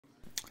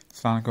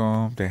Assalamu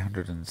alaikum, day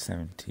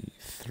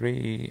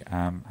 173.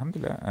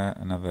 Alhamdulillah,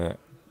 another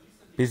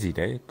busy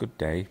day, good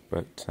day,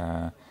 but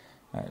I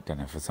don't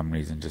know, for some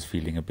reason, just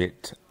feeling a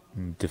bit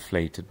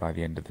deflated by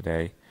the end of the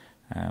day.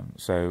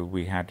 So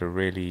we had a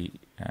really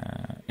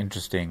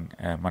interesting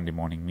Monday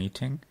morning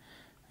meeting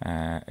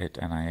at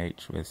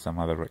NIH with some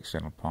other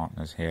external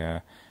partners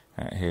here.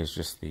 Here's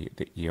just the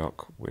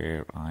EOC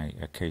where I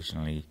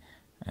occasionally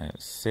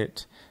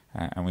sit,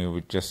 and we were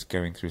just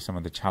going through some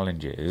of the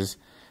challenges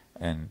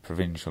and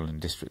provincial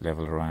and district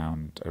level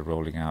around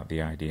rolling out the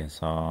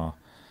IDSR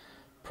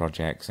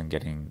projects and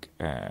getting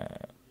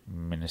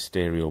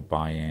ministerial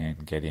buy-in,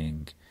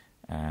 getting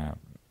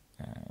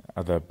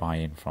other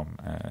buy-in from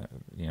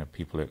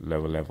people at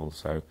lower levels.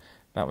 So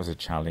that was a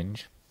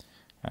challenge.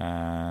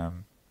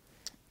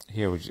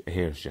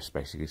 Here's just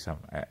basically some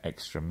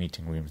extra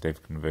meeting rooms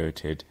they've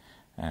converted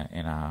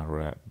in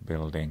our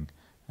building.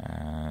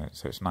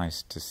 So it's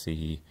nice to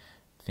see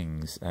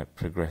things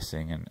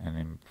progressing and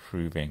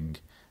improving.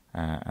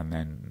 And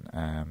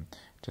then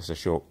just a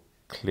short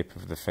clip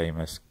of the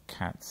famous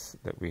cats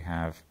that we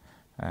have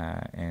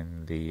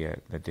in the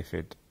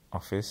DFID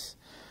office.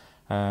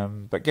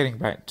 But getting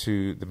back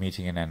to the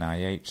meeting in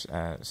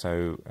NIH,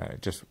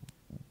 just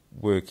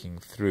working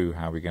through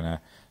how we're going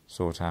to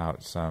sort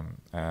out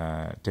some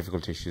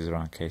difficult issues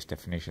around case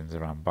definitions,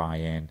 around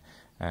buy-in,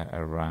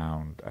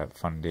 around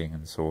funding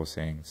and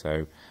sourcing.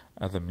 So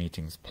other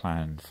meetings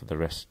planned for the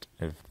rest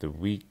of the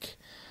week.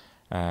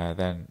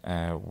 Then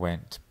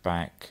went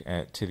back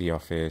to the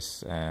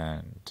office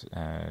and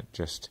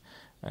just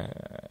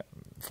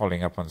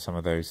following up on some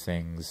of those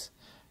things.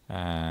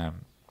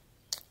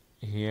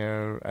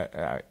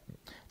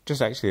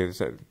 Just actually, it's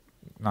a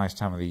nice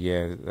time of the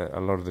year. A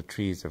lot of the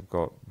trees have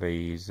got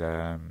these,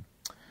 a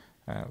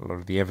lot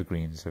of the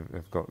evergreens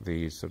have got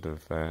these sort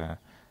of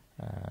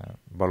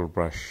bottle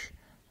brush,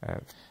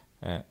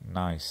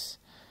 nice.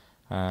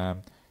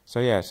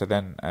 So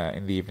then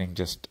in the evening,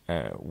 just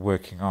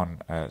working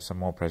on some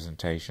more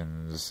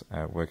presentations,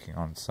 working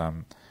on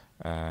some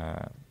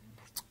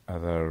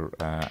other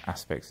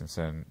aspects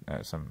and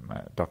some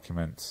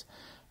documents.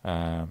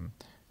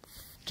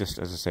 Just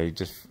as I say,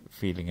 just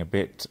feeling a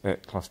bit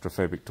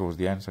claustrophobic towards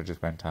the end, so I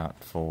just went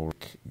out for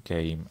a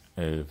game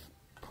of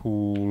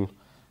pool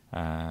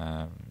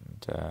and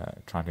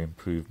trying to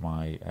improve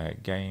my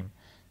game.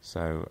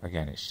 So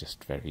again, it's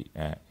just very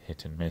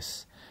hit and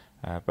miss.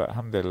 But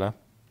alhamdulillah,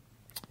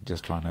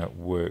 just trying to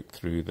work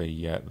through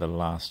the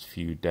last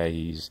few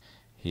days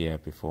here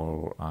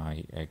before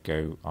I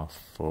go off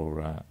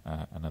for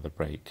another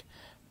break.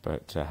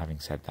 But having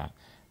said that,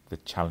 the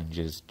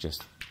challenges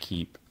just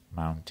keep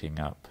mounting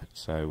up.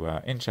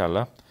 So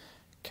inshallah,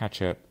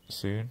 catch up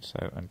soon.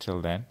 So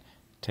until then,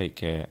 take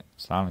care.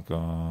 Assalamu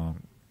alaikum.